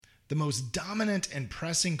The most dominant and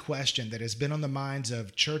pressing question that has been on the minds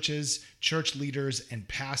of churches, church leaders, and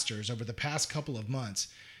pastors over the past couple of months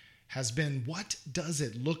has been, what does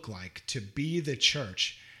it look like to be the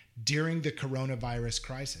church during the coronavirus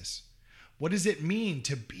crisis? What does it mean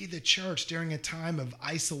to be the church during a time of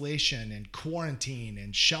isolation and quarantine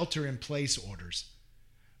and shelter-in-place orders?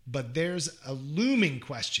 But there's a looming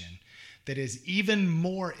question that is even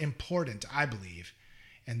more important, I believe.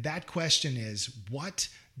 And that question is, what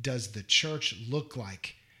does the church look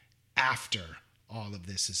like after all of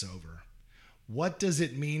this is over? What does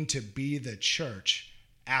it mean to be the church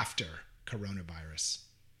after coronavirus?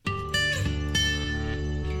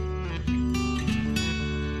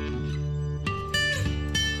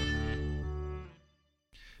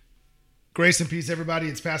 Grace and peace, everybody.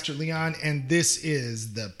 It's Pastor Leon, and this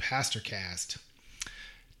is the PastorCast.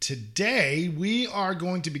 Today, we are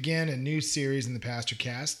going to begin a new series in the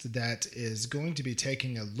PastorCast that is going to be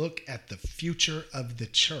taking a look at the future of the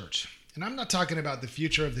church. And I'm not talking about the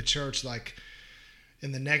future of the church like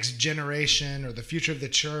in the next generation or the future of the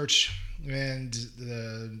church and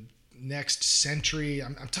the next century.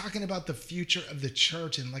 I'm talking about the future of the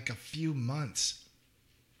church in like a few months.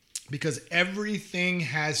 Because everything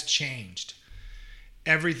has changed.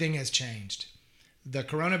 Everything has changed. The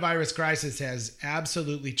coronavirus crisis has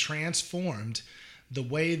absolutely transformed the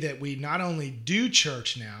way that we not only do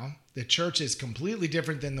church now. The church is completely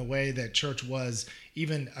different than the way that church was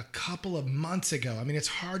even a couple of months ago. I mean, it's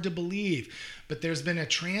hard to believe, but there's been a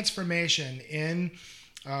transformation in,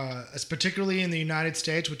 particularly in the United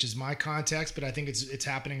States, which is my context, but I think it's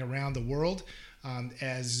happening around the world.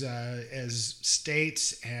 As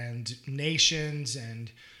states and nations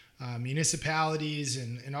and municipalities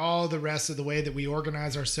and all the rest of the way that we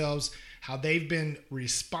organize ourselves, how they've been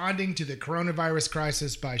responding to the coronavirus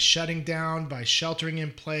crisis by shutting down, by sheltering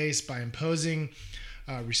in place, by imposing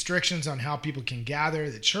restrictions on how people can gather.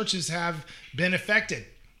 The churches have been affected.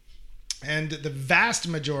 And the vast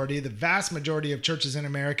majority of churches in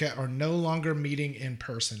America are no longer meeting in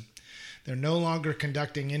person. They're no longer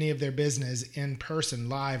conducting any of their business in person,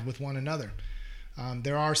 live with one another.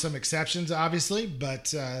 There are some exceptions, obviously, but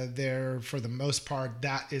for the most part,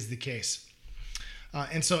 that is the case.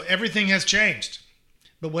 And so everything has changed.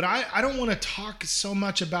 But what I don't want to talk so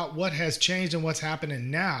much about what has changed and what's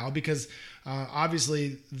happening now, because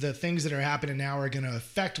obviously the things that are happening now are going to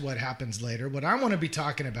affect what happens later. What I want to be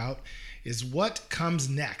talking about is what comes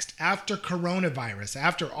next after coronavirus,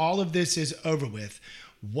 after all of this is over with.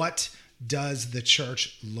 What does the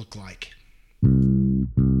church look like?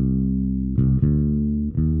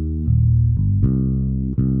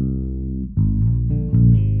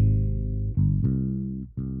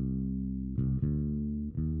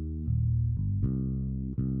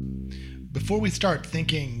 Before we start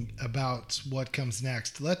thinking about what comes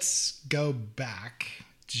next, let's go back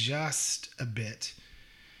just a bit.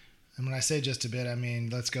 And when I say just a bit, I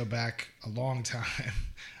mean let's go back a long time,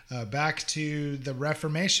 back to the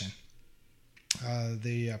Reformation.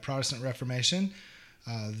 The Protestant Reformation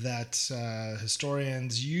that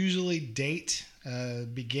historians usually date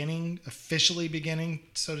officially beginning,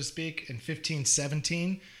 so to speak, in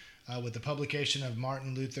 1517 with the publication of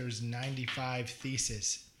Martin Luther's 95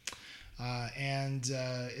 Theses. And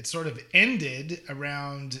it sort of ended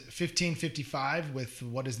around 1555 with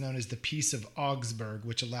what is known as the Peace of Augsburg,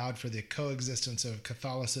 which allowed for the coexistence of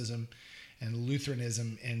Catholicism and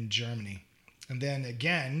Lutheranism in Germany. And then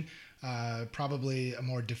again, probably a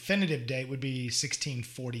more definitive date would be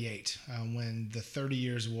 1648, when the 30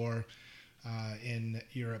 Years' War in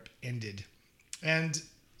Europe ended. And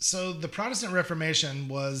so the Protestant Reformation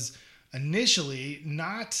was initially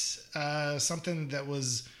not something that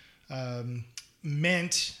was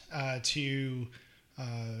meant to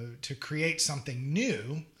create something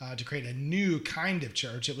new, to create a new kind of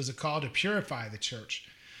church. It was a call to purify the church.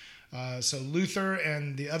 So Luther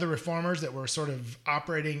and the other reformers that were sort of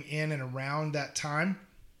operating in and around that time,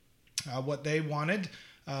 what they wanted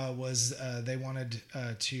was they wanted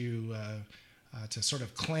to sort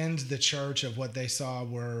of cleanse the church of what they saw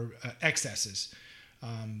were excesses.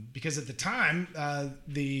 Because at the time,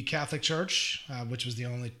 the Catholic Church, which was the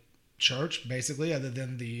only church, basically, other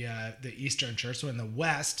than the Eastern Church, so in the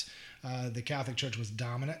West, the Catholic Church was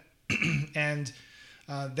dominant. And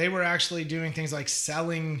they were actually doing things like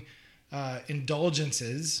selling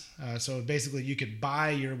indulgences. So basically you could buy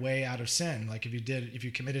your way out of sin. Like if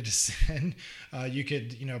you committed a sin, you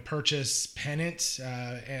could, purchase penance,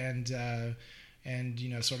 and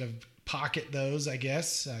sort of pocket those, I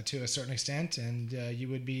guess, to a certain extent, and you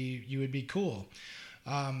would be cool.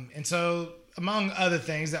 And so among other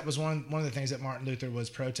things, that was one of the things that Martin Luther was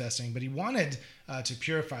protesting. But he wanted to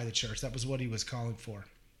purify the church. That was what he was calling for.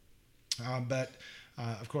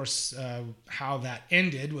 Of course, how that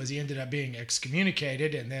ended was he ended up being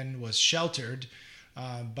excommunicated and then was sheltered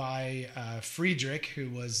by Friedrich, who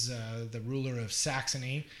was the ruler of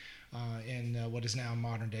Saxony in what is now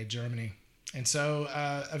modern-day Germany. And so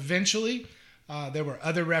eventually there were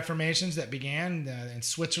other reformations that began. In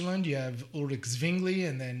Switzerland, you have Ulrich Zwingli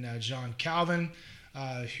and then John Calvin,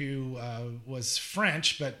 who was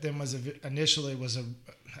French, but then initially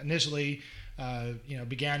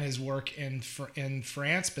began his work in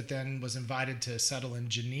France, but then was invited to settle in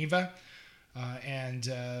Geneva,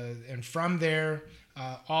 and from there,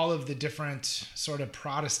 all of the different sort of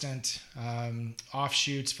Protestant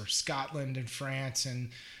offshoots for Scotland and France and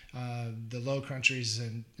the Low Countries,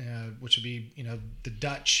 and which would be the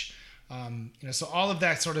Dutch, so all of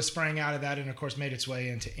that sort of sprang out of that, and of course made its way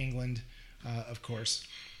into England, of course.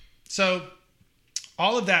 So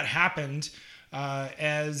all of that happened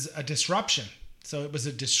as a disruption. So it was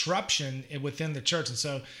a disruption within the church. And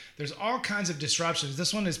so there's all kinds of disruptions.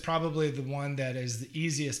 This one is probably the one that is the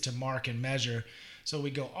easiest to mark and measure. So we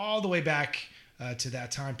go all the way back to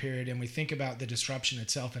that time period, and we think about the disruption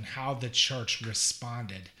itself and how the church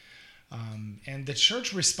responded. And the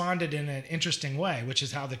church responded in an interesting way, which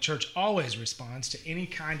is how the church always responds to any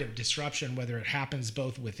kind of disruption, whether it happens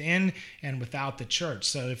both within and without the church.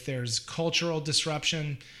 So if there's cultural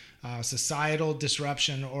disruption, societal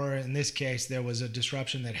disruption, or in this case, there was a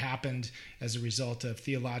disruption that happened as a result of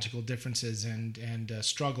theological differences and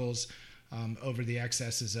struggles over the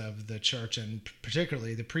excesses of the church, and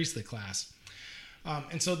particularly the priestly class.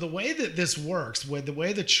 And so the way that this works, the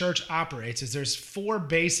way the church operates, is there's four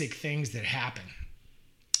basic things that happen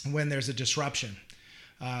when there's a disruption.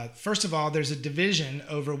 First of all, there's a division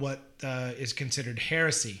over what is considered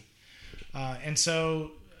heresy. And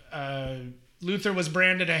so Luther was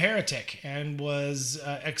branded a heretic and was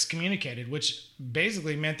excommunicated, which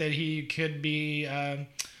basically meant that he could be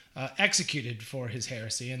executed for his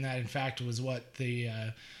heresy, and that in fact was what the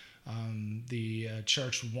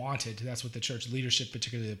church wanted. That's what the church leadership,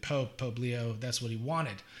 particularly the Pope Leo, that's what he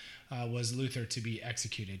wanted, was Luther to be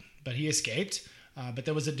executed. But he escaped. But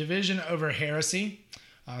there was a division over heresy.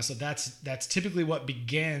 So that's typically what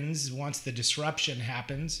begins once the disruption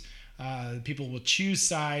happens. People will choose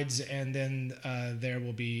sides, and then there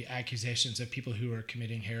will be accusations of people who are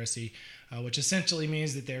committing heresy, which essentially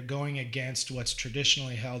means that they're going against what's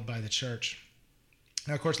traditionally held by the church.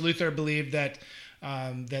 Now, of course, Luther believed that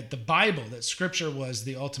the Bible, that Scripture was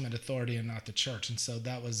the ultimate authority and not the church. And so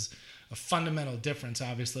that was a fundamental difference,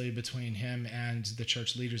 obviously, between him and the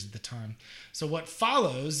church leaders at the time. So what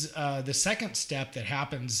follows, the second step that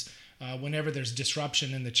happens whenever there's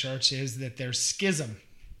disruption in the church, is that there's schism.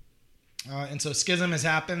 And so schism has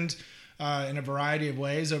happened in a variety of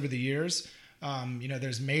ways over the years.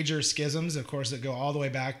 There's major schisms, of course, that go all the way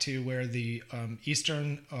back to where the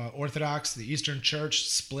Eastern Orthodox, the Eastern Church,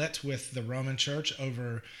 split with the Roman Church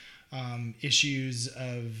over issues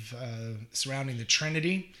of surrounding the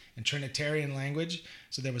Trinity and Trinitarian language.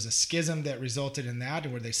 So there was a schism that resulted in that,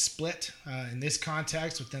 where they split. In this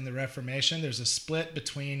context, within the Reformation, there's a split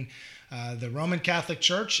between the Roman Catholic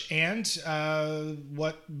Church and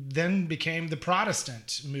what then became the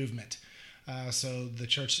Protestant movement. So the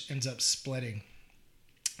church ends up splitting.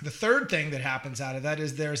 The third thing that happens out of that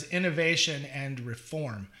is there's innovation and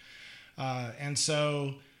reform. And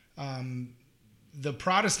so the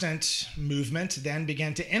Protestant movement then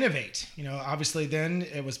began to innovate. Obviously then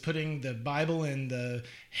it was putting the Bible in the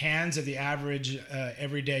hands of the average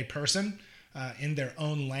everyday person in their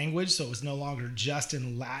own language. So it was no longer just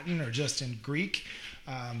in Latin or just in Greek,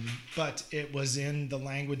 but it was in the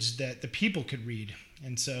language that the people could read.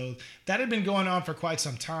 And so that had been going on for quite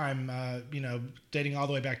some time, dating all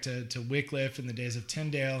the way back to Wycliffe in the days of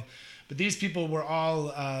Tyndale. But these people were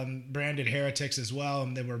all branded heretics as well,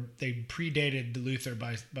 and they predated Luther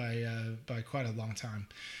by quite a long time.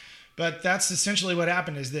 But that's essentially what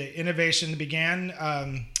happened. Is the innovation began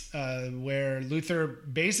where Luther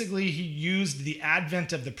basically he used the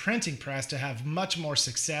advent of the printing press to have much more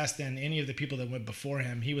success than any of the people that went before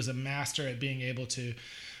him. He was a master at being able to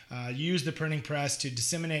use the printing press to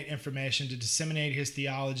disseminate information, to disseminate his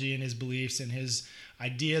theology and his beliefs and his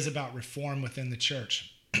ideas about reform within the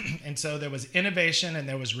church. And so there was innovation and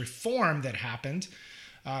there was reform that happened.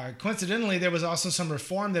 Coincidentally, there was also some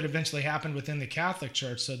reform that eventually happened within the Catholic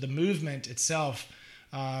Church. So the movement itself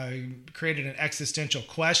created an existential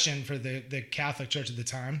question for the Catholic Church at the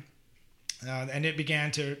time. And it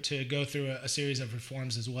began to go through a series of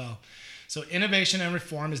reforms as well. So innovation and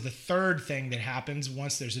reform is the third thing that happens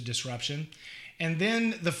once there's a disruption. And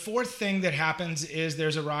then the fourth thing that happens is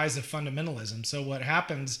there's a rise of fundamentalism. So what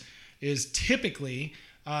happens is typically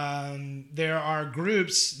there are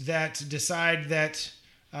groups that decide that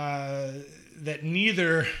that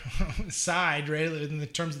neither side, really, in the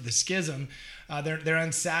terms of the schism, they're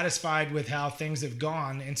unsatisfied with how things have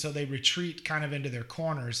gone, and so they retreat kind of into their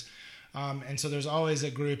corners. And so there's always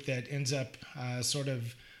a group that ends up sort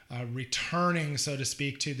of returning, so to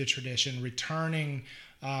speak, to the tradition, returning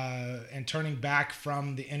and turning back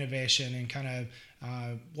from the innovation and kind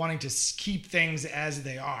of wanting to keep things as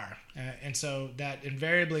they are. And so that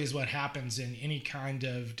invariably is what happens in any kind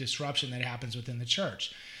of disruption that happens within the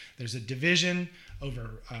church. There's a division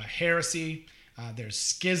over heresy, there's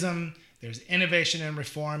schism, there's innovation and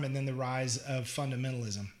reform, and then the rise of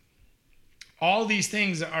fundamentalism. All these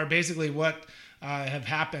things are basically what have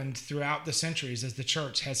happened throughout the centuries as the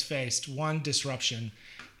church has faced one disruption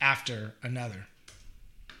after another.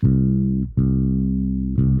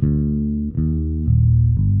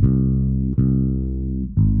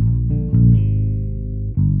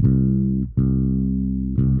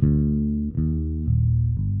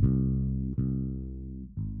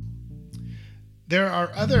 There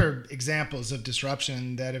are other examples of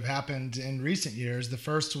disruption that have happened in recent years. The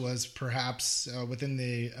first was perhaps within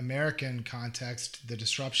the American context, the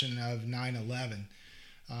disruption of 9/11.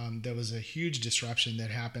 There was a huge disruption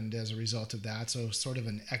that happened as a result of that. So sort of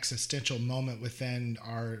an existential moment within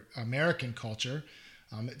our American culture.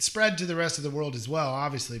 It spread to the rest of the world as well,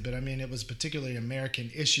 obviously, but I mean, it was particularly an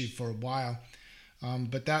American issue for a while.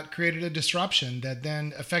 But that created a disruption that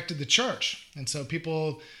then affected the church. And so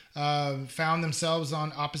people found themselves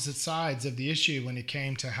on opposite sides of the issue when it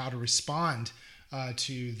came to how to respond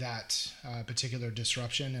to that particular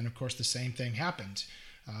disruption. And of course, the same thing happened.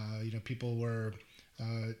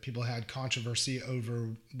 People had controversy over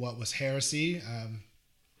what was heresy,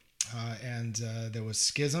 and there was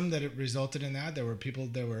schism that it resulted in that.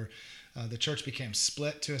 The church became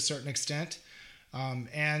split to a certain extent.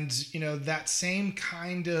 And that same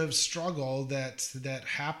kind of struggle that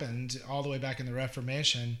happened all the way back in the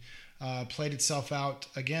Reformation played itself out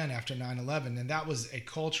again after 9/11. And that was a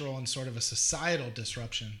cultural and sort of a societal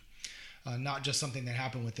disruption, not just something that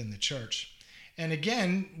happened within the church. And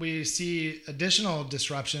again, we see additional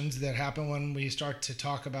disruptions that happen when we start to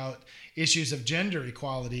talk about issues of gender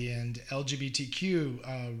equality and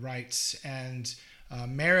LGBTQ rights and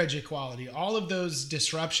marriage equality. All of those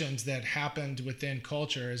disruptions that happened within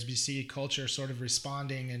culture, as we see culture sort of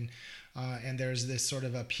responding, and there's this sort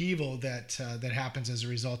of upheaval that happens as a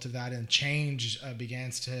result of that, and change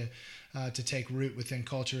begins to take root within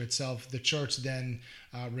culture itself. The church then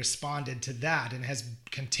responded to that and has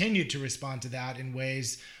continued to respond to that in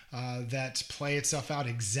ways that play itself out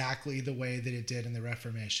exactly the way that it did in the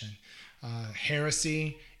Reformation.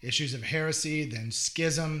 Heresy, issues of heresy, then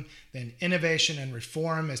schism, then innovation and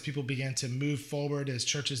reform as people began to move forward, as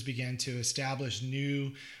churches began to establish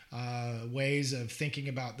new ways of thinking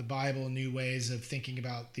about the Bible, new ways of thinking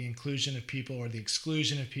about the inclusion of people or the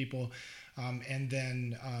exclusion of people, and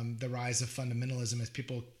then the rise of fundamentalism as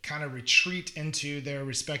people kind of retreat into their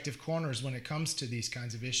respective corners when it comes to these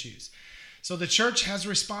kinds of issues. So the church has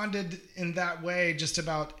responded in that way just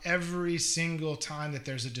about every single time that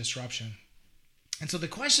there's a disruption. And so the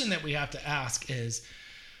question that we have to ask is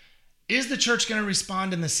the church going to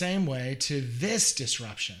respond in the same way to this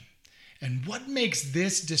disruption? And what makes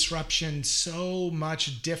this disruption so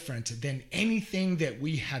much different than anything that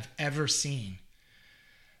we have ever seen?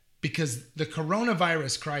 Because the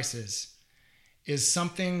coronavirus crisis is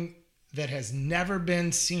something that has never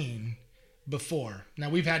been seen before. Now,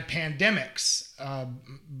 we've had pandemics,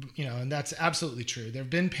 and that's absolutely true. There have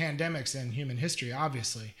been pandemics in human history,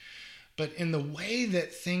 obviously. But in the way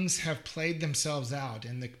that things have played themselves out,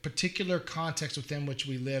 in the particular context within which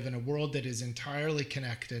we live, in a world that is entirely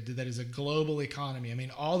connected, that is a global economy, I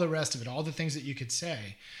mean, all the rest of it, all the things that you could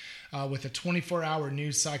say, with a 24-hour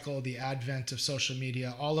news cycle, the advent of social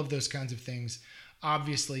media, all of those kinds of things,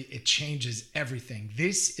 obviously, it changes everything.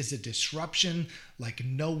 This is a disruption like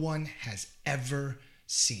no one has ever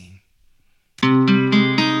seen.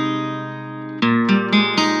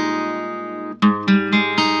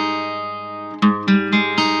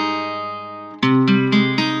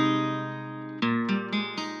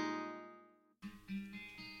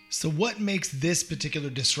 So what makes this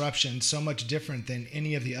particular disruption so much different than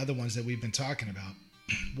any of the other ones that we've been talking about?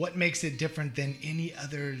 What makes it different than any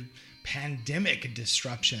other pandemic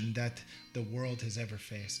disruption that the world has ever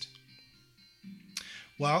faced?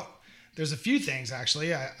 Well, there's a few things,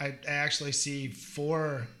 actually. I actually see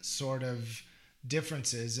four sort of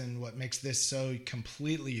differences and what makes this so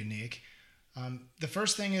completely unique. The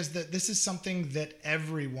first thing is that this is something that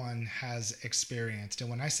everyone has experienced. And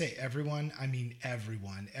when I say everyone, I mean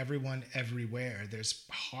everyone everywhere. There's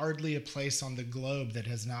hardly a place on the globe that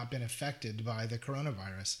has not been affected by the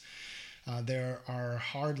coronavirus. There are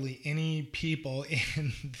hardly any people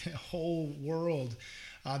in the whole world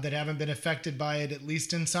that haven't been affected by it, at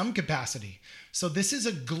least in some capacity. So this is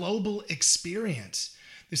a global experience.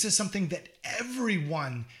 This is something that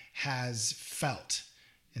everyone has felt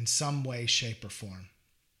in some way, shape, or form.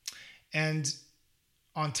 And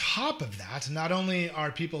on top of that, not only are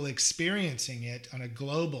people experiencing it on a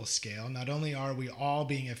global scale, not only are we all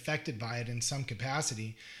being affected by it in some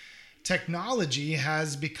capacity, technology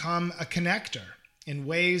has become a connector in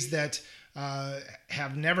ways that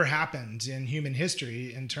have never happened in human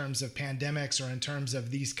history in terms of pandemics or in terms of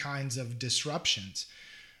these kinds of disruptions.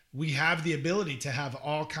 We have the ability to have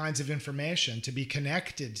all kinds of information, to be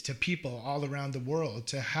connected to people all around the world,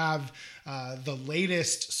 to have the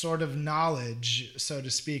latest sort of knowledge, so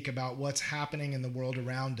to speak, about what's happening in the world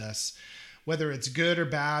around us, whether it's good or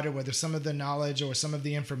bad, or whether some of the knowledge or some of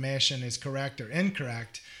the information is correct or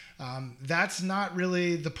incorrect. That's not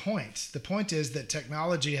really the point. The point is that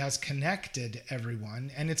technology has connected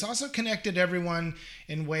everyone, and it's also connected everyone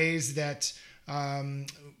in ways that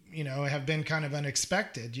have been kind of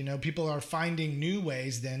unexpected. People are finding new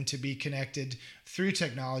ways then to be connected through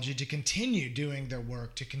technology, to continue doing their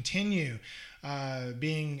work, to continue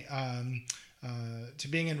being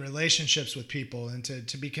in relationships with people, and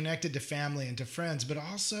to be connected to family and to friends. But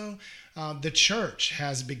also the church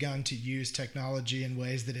has begun to use technology in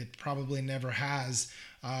ways that it probably never has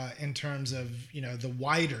in terms of the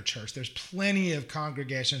wider church. There's plenty of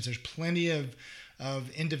congregations, there's plenty of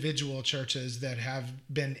individual churches that have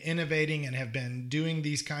been innovating and have been doing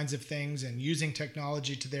these kinds of things and using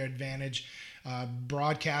technology to their advantage,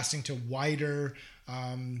 broadcasting to wider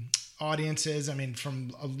audiences. I mean,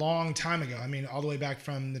 from a long time ago, all the way back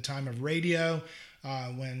from the time of radio,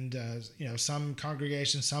 when some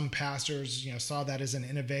congregations, some pastors, saw that as an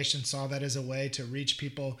innovation, saw that as a way to reach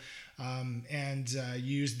people, and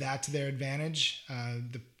used that to their advantage.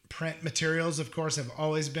 The print materials, of course, have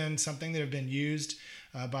always been something that have been used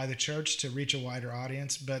by the church to reach a wider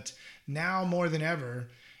audience. But now more than ever,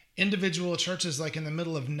 individual churches like in the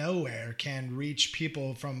middle of nowhere can reach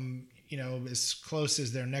people from, as close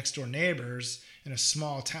as their next door neighbors in a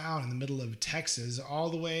small town in the middle of Texas, all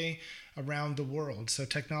the way around the world. So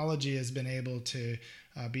technology has been able to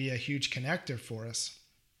be a huge connector for us.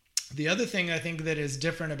 The other thing I think that is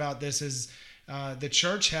different about this is the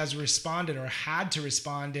church has responded, or had to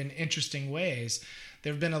respond, in interesting ways.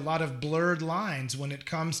 There have been a lot of blurred lines when it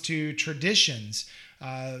comes to traditions.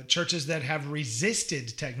 Churches that have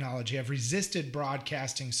resisted technology, have resisted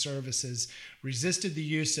broadcasting services, resisted the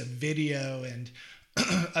use of video and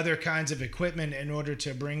other kinds of equipment in order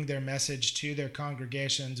to bring their message to their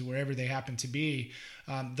congregations wherever they happen to be.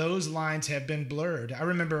 Those lines have been blurred. I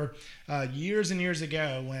remember years and years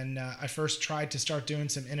ago when I first tried to start doing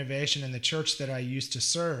some innovation in the church that I used to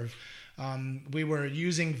serve. We were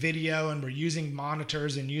using video and we're using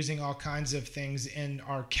monitors and using all kinds of things in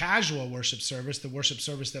our casual worship service, the worship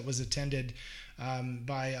service that was attended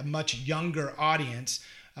by a much younger audience.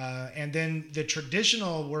 And then the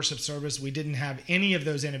traditional worship service, we didn't have any of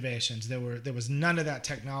those innovations. There was none of that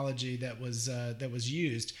technology that was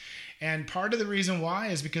used. And part of the reason why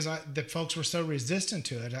is because the folks were so resistant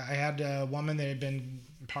to it. I had a woman that had been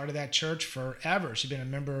part of that church forever. She'd been a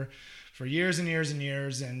member for years and years and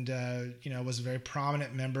years, and was a very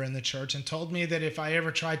prominent member in the church, and told me that if I ever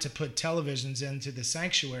tried to put televisions into the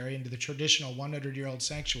sanctuary, into the traditional 100-year-old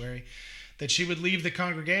sanctuary, that she would leave the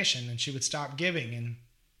congregation and she would stop giving. And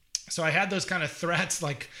so I had those kind of threats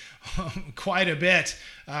quite a bit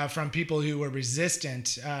from people who were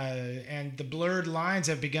resistant, and the blurred lines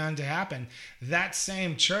have begun to happen. That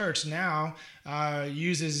same church now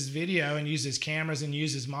uses video and uses cameras and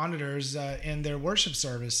uses monitors in their worship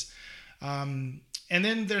service. And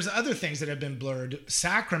then there's other things that have been blurred.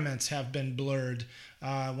 Sacraments have been blurred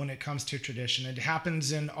when it comes to tradition. It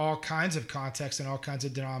happens in all kinds of contexts and all kinds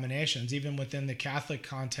of denominations, even within the Catholic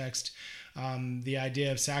context. The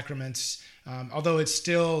idea of sacraments, although it's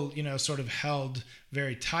still, sort of held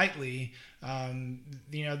very tightly,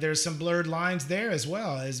 there's some blurred lines there as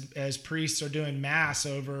well, as priests are doing mass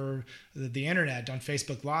over the internet on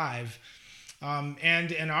Facebook Live.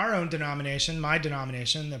 And in our own denomination, my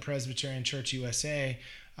denomination, the Presbyterian Church USA,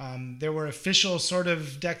 There were official sort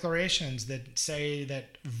of declarations that say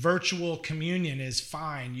that virtual communion is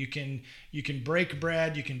fine. You can break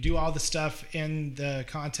bread, you can do all the stuff in the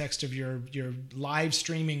context of your live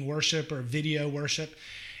streaming worship or video worship,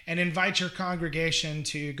 and invite your congregation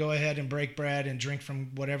to go ahead and break bread and drink from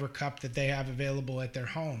whatever cup that they have available at their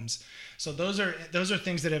homes. So those are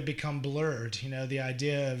things that have become blurred. The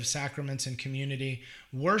idea of sacraments and community.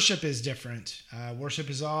 Worship is different. Worship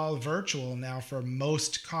is all virtual now for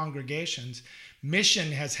most congregations.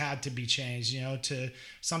 Mission has had to be changed, to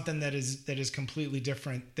something that is completely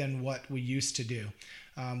different than what we used to do.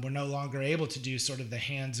 We're no longer able to do sort of the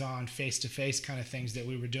hands-on, face-to-face kind of things that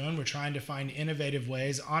we were doing. We're trying to find innovative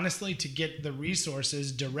ways, honestly, to get the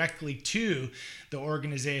resources directly to the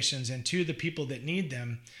organizations and to the people that need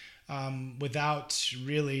them, without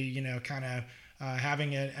really,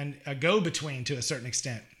 having a go-between to a certain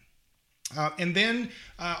extent. And then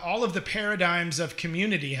all of the paradigms of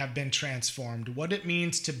community have been transformed. What it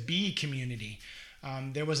means to be community.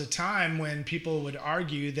 There was a time when people would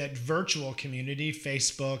argue that virtual community,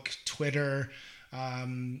 Facebook, Twitter,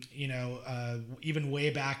 even way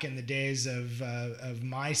back in the days of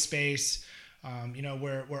MySpace,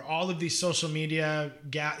 where all of these social media,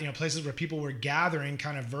 places where people were gathering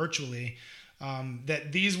kind of virtually,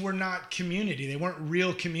 that these were not community. They weren't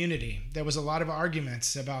real community. There was a lot of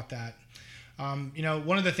arguments about that.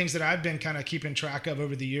 One of the things that I've been kind of keeping track of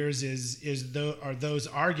over the years are those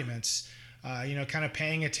arguments. Kind of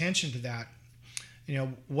paying attention to that.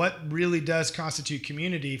 What really does constitute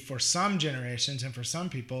community for some generations and for some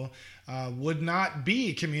people would not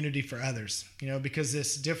be community for others, because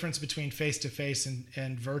this difference between face-to-face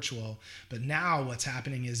and virtual. But now what's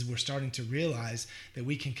happening is we're starting to realize that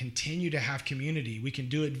we can continue to have community. We can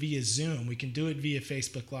do it via Zoom. We can do it via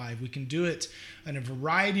Facebook Live. We can do it in a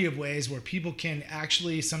variety of ways where people can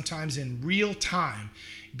actually sometimes in real time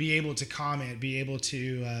be able to comment, be able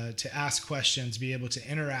to ask questions, be able to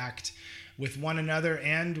interact with one another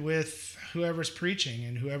and with whoever's preaching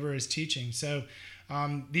and whoever is teaching. So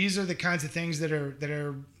these are the kinds of things that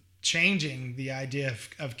are changing the idea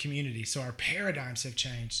of community. So our paradigms have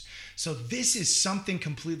changed. So this is something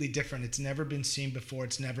completely different. It's never been seen before.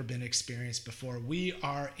 It's never been experienced before. We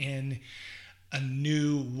are in a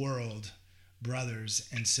new world, brothers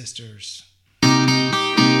and sisters.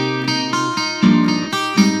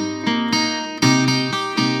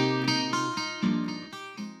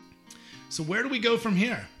 So where do we go from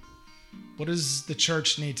here? What does the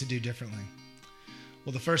church need to do differently?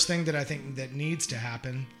 Well, the first thing that I think that needs to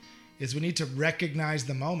happen is we need to recognize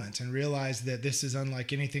the moment and realize that this is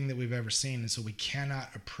unlike anything that we've ever seen. And so we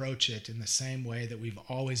cannot approach it in the same way that we've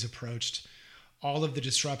always approached all of the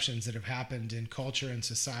disruptions that have happened in culture and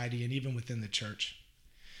society and even within the church.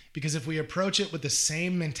 Because if we approach it with the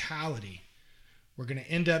same mentality, we're going to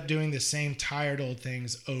end up doing the same tired old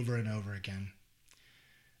things over and over again.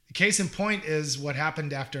 The case in point is what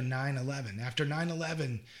happened after 9/11. After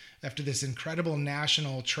 9/11, after this incredible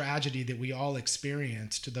national tragedy that we all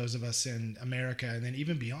experienced, those of us in America and then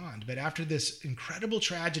even beyond, but after this incredible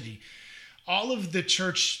tragedy, all of the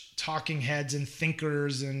church talking heads and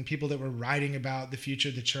thinkers and people that were writing about the future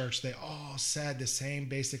of the church, they all said the same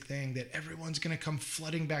basic thing, that everyone's going to come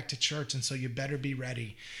flooding back to church, and so you better be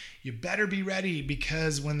ready. You better be ready,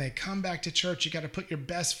 because when they come back to church, you got to put your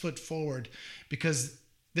best foot forward, because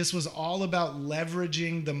this was all about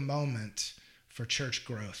leveraging the moment for church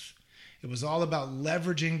growth. It was all about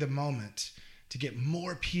leveraging the moment to get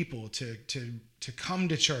more people to come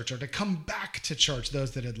to church or to come back to church,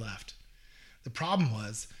 those that had left. The problem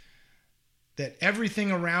was that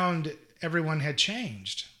everything around everyone had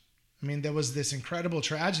changed. I mean, there was this incredible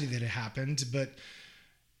tragedy that had happened, but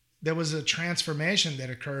there was a transformation that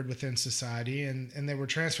occurred within society, and there were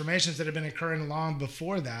transformations that had been occurring long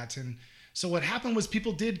before that. And so what happened was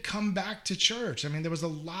people did come back to church. I mean, there was a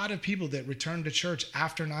lot of people that returned to church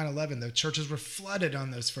after 9/11. The churches were flooded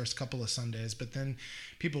on those first couple of Sundays, but then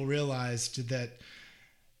people realized that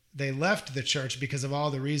they left the church because of all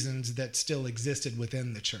the reasons that still existed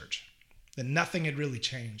within the church, that nothing had really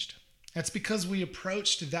changed. That's because we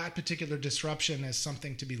approached that particular disruption as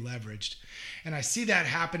something to be leveraged. And I see that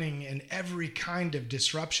happening in every kind of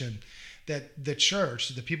disruption, that the church,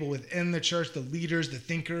 the people within the church, the leaders, the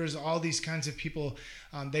thinkers, all these kinds of people,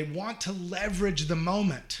 they want to leverage the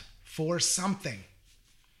moment for something.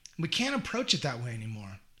 We can't approach it that way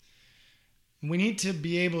anymore. We need to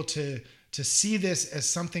be able to see this as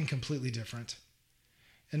something completely different,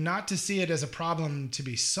 and not to see it as a problem to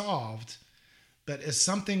be solved, but as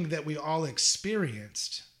something that we all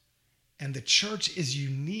experienced. And the church is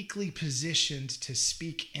uniquely positioned to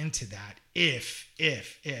speak into that if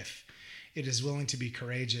it is willing to be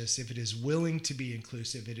courageous, if it is willing to be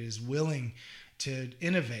inclusive, it is willing to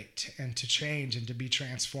innovate and to change and to be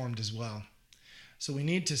transformed as well. So we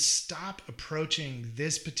need to stop approaching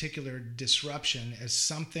this particular disruption as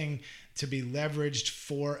something to be leveraged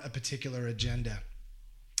for a particular agenda.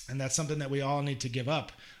 And that's something that we all need to give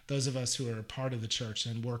up, those of us who are part of the church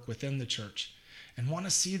and work within the church and want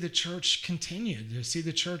to see the church continue, to see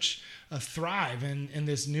the church thrive in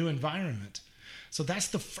this new environment. So that's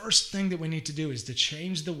the first thing that we need to do, is to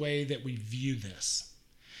change the way that we view this.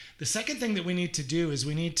 The second thing that we need to do is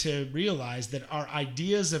we need to realize that our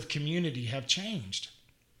ideas of community have changed,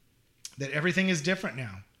 that everything is different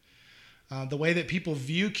now. The way that people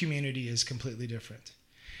view community is completely different.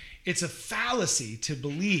 It's a fallacy to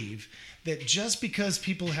believe that just because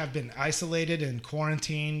people have been isolated and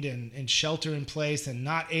quarantined and shelter in place and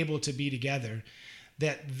not able to be together,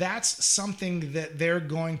 that's something that they're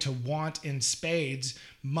going to want in spades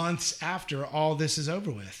months after all this is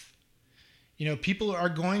over with. You know, people are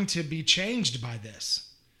going to be changed by this.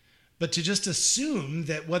 But to just assume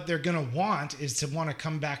that what they're going to want is to want to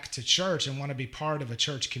come back to church and want to be part of a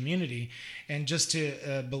church community, and just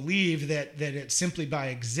to believe that it's simply by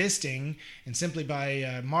existing and simply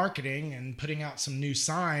by marketing and putting out some new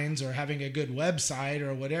signs or having a good website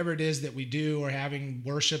or whatever it is that we do, or having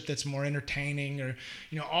worship that's more entertaining, or,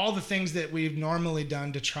 you know, all the things that we've normally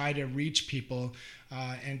done to try to reach people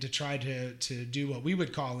and to try to do what we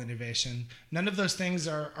would call innovation. None of those things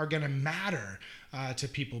are going to matter to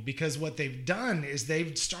people, because what they've done is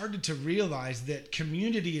they've started to realize that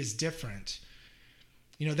community is different.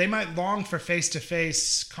 You know, they might long for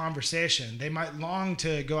face-to-face conversation. They might long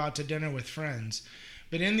to go out to dinner with friends.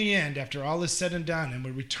 But in the end, after all is said and done, and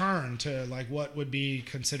we return to like what would be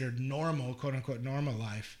considered normal, quote unquote, normal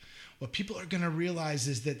life, what people are going to realize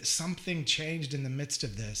is that something changed in the midst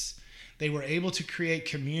of this. They were able to create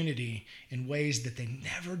community in ways that they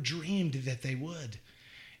never dreamed that they would.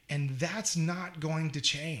 And that's not going to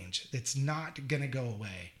change. It's not going to go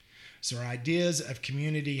away. So our ideas of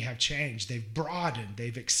community have changed. They've broadened,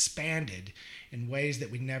 they've expanded in ways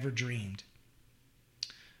that we never dreamed.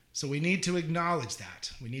 So we need to acknowledge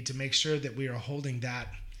that. We need to make sure that we are holding that,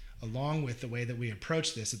 along with the way that we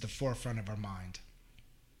approach this, at the forefront of our mind.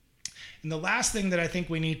 And the last thing that I think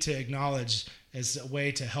we need to acknowledge as a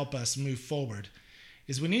way to help us move forward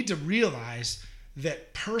is we need to realize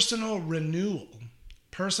that personal renewal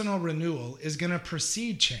is going to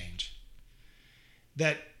precede change.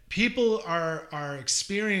 That people are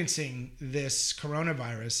experiencing this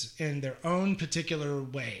coronavirus in their own particular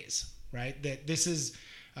ways, right? That this is,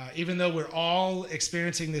 even though we're all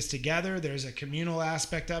experiencing this together, there's a communal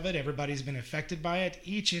aspect of it. Everybody's been affected by it.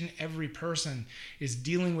 Each and every person is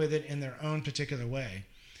dealing with it in their own particular way.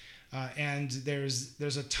 And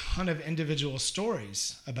there's a ton of individual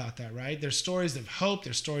stories about that, right? There's stories of hope,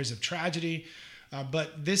 there's stories of tragedy,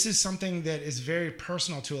 but this is something that is very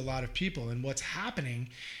personal to a lot of people. And what's happening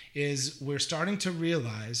is we're starting to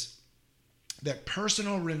realize that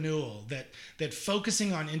personal renewal, that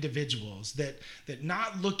focusing on individuals, that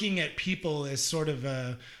not looking at people as sort of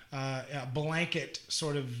a blanket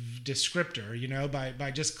sort of descriptor, you know,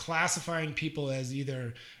 by just classifying people as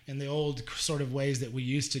either, in the old sort of ways that we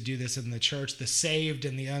used to do this in the church, the saved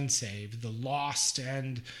and the unsaved, the lost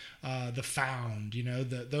and the found, you know,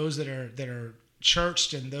 those that are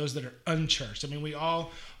churched and those that are unchurched. I mean, we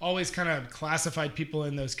all always kind of classified people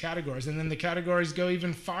in those categories, and then the categories go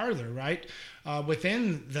even farther, right?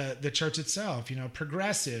 Within the church itself, you know,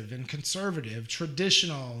 progressive and conservative,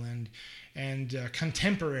 traditional and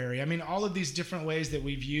contemporary. I mean, all of these different ways that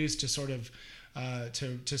we've used to sort of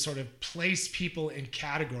to sort of place people in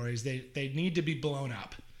categories. They need to be blown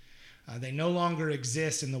up. They no longer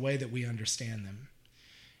exist in the way that we understand them.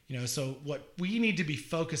 You know, so what we need to be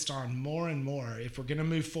focused on more and more, if we're going to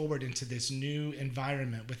move forward into this new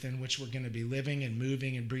environment within which we're going to be living and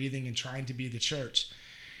moving and breathing and trying to be the church,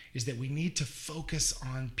 is that we need to focus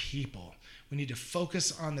on people. We need to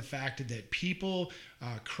focus on the fact that people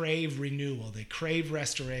crave renewal. They crave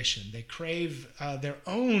restoration. They crave their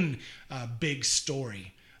own big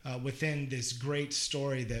story within this great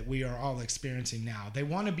story that we are all experiencing now. They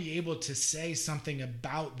want to be able to say something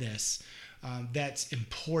about this that's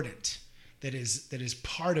important, that is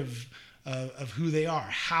part of who they are,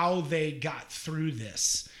 how they got through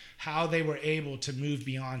this, how they were able to move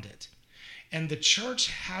beyond it. And the church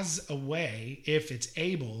has a way, if it's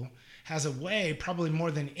able, has a way, probably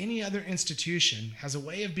more than any other institution, has a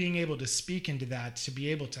way of being able to speak into that, to be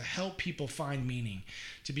able to help people find meaning,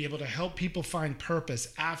 to be able to help people find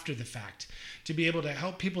purpose after the fact, to be able to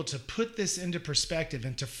help people to put this into perspective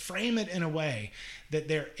and to frame it in a way that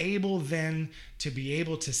they're able then to be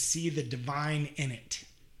able to see the divine in it.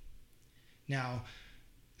 Now,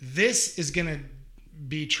 this is going to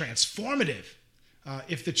be transformative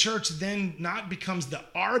if the church then not becomes the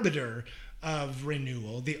arbiter of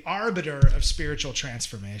renewal, the arbiter of spiritual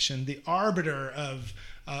transformation, the arbiter of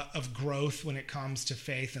growth when it comes to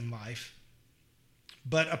faith and life,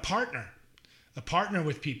 but a partner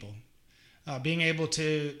with people, being able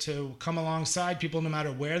to come alongside people no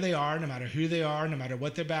matter where they are, no matter who they are, no matter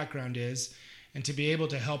what their background is, and to be able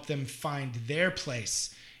to help them find their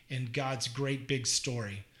place in God's great big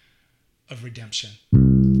story of redemption.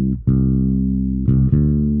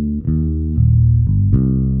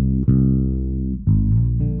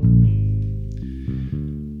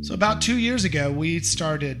 So about 2 years ago, we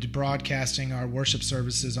started broadcasting our worship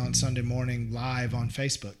services on Sunday morning live on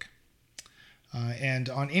Facebook. And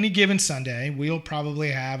on any given Sunday, we'll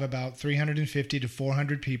probably have about 350 to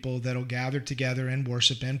 400 people that'll gather together and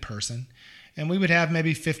worship in person. And we would have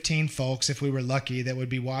maybe 15 folks, if we were lucky, that would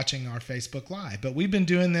be watching our Facebook Live. But we've been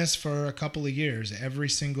doing this for a couple of years, every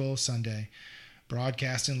single Sunday,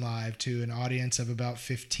 broadcasting live to an audience of about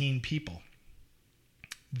 15 people.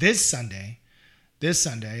 This Sunday,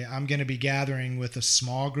 I'm going to be gathering with a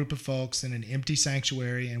small group of folks in an empty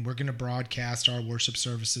sanctuary, and we're going to broadcast our worship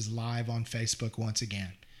services live on Facebook once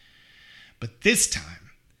again. But this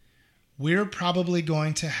time, we're probably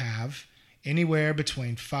going to have anywhere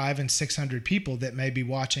between 500 and 600 people that may be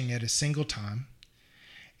watching at a single time.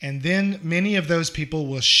 And then many of those people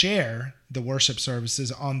will share the worship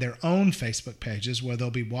services on their own Facebook pages, where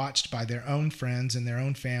they'll be watched by their own friends and their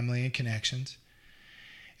own family and connections.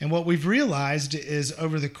 And what we've realized is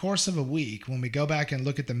over the course of a week, when we go back and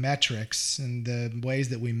look at the metrics and the ways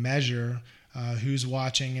that we measure who's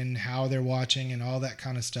watching and how they're watching and all that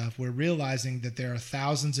kind of stuff, we're realizing that there are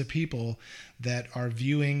thousands of people that are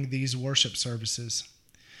viewing these worship services.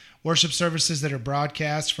 Worship services that are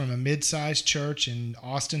broadcast from a mid-sized church in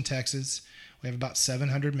Austin, Texas. We have about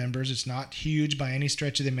 700 members. It's not huge by any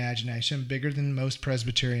stretch of the imagination, bigger than most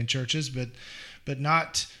Presbyterian churches, but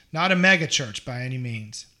not a mega church by any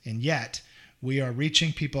means. And yet, we are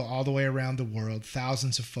reaching people all the way around the world.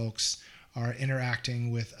 Thousands of folks are interacting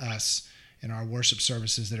with us in our worship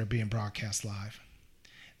services that are being broadcast live.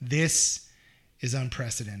 This is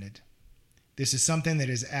unprecedented. This is something that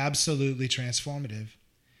is absolutely transformative.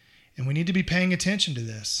 And we need to be paying attention to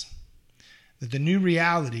this. That the new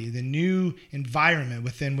reality, the new environment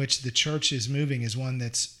within which the church is moving is one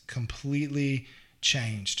that's completely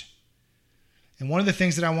changed. And one of the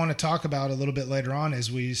things that I want to talk about a little bit later on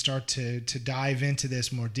as we start to dive into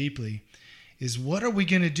this more deeply is, what are we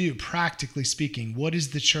going to do, practically speaking? What does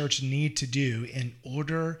the church need to do in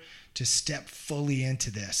order to step fully into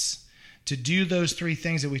this? To do those three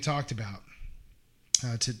things that we talked about.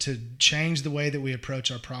 To change the way that we approach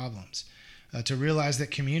our problems. To realize that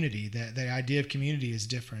community, that the idea of community is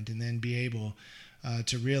different, and then be able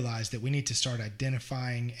to realize that we need to start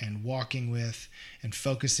identifying and walking with and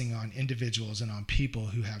focusing on individuals and on people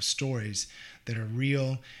who have stories that are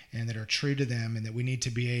real and that are true to them, and that we need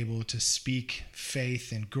to be able to speak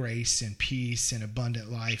faith and grace and peace and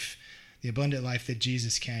abundant life, the abundant life that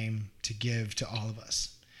Jesus came to give to all of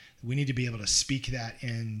us. We need to be able to speak that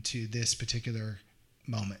into this particular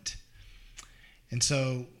moment. And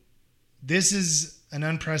so this is an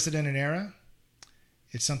unprecedented era.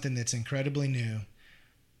 It's something that's incredibly new,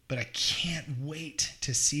 but I can't wait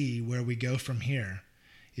to see where we go from here.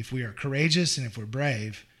 If we are courageous and if we're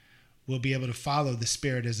brave, we'll be able to follow the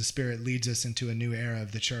Spirit as the Spirit leads us into a new era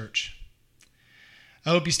of the church. I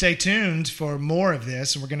hope you stay tuned for more of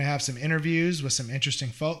this. We're going to have some interviews with some interesting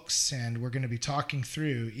folks, and we're going to be talking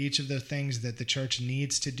through each of the things that the church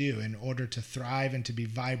needs to do in order to thrive and to be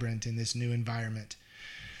vibrant in this new environment.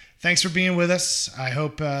 Thanks for being with us. I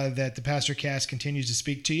hope that the Pastor Cast continues to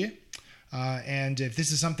speak to you. And if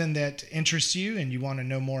this is something that interests you and you want to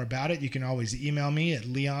know more about it, you can always email me at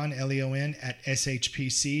leon, Leon,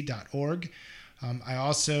 @shpc.org. I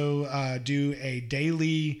also do a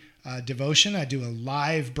daily devotion. I do a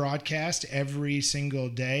live broadcast every single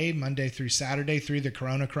day, Monday through Saturday, through the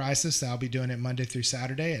Corona crisis. I'll be doing it Monday through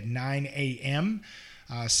Saturday at 9 a.m.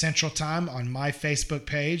 Central Time on my Facebook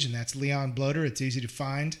page, and that's Leon Bloater. It's easy to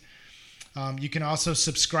find. You can also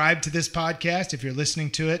subscribe to this podcast. If you're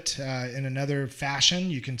listening to it in another fashion,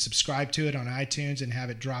 you can subscribe to it on iTunes and have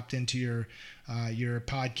it dropped into your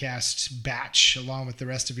podcast batch along with the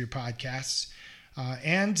rest of your podcasts.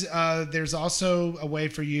 And there's also a way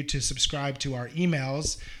for you to subscribe to our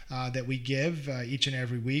emails that we give each and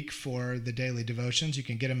every week for the daily devotions. You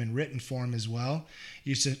can get them in written form as well.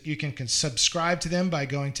 You can subscribe to them by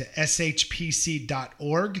going to shpc.org,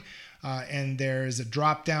 and there's a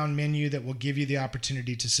drop-down menu that will give you the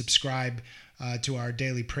opportunity to subscribe to our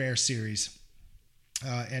daily prayer series.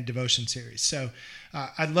 And devotion series. So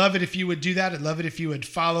I'd love it if you would do that. I'd love it if you would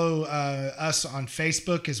follow us on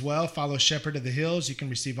Facebook as well. Follow Shepherd of the Hills. You can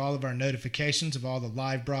receive all of our notifications of all the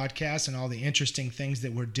live broadcasts and all the interesting things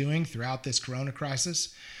that we're doing throughout this corona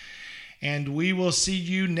crisis. And we will see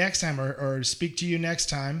you next time or speak to you next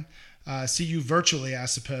time. See you virtually, I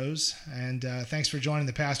suppose. And thanks for joining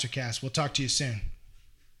the Pastor Cast. We'll talk to you soon.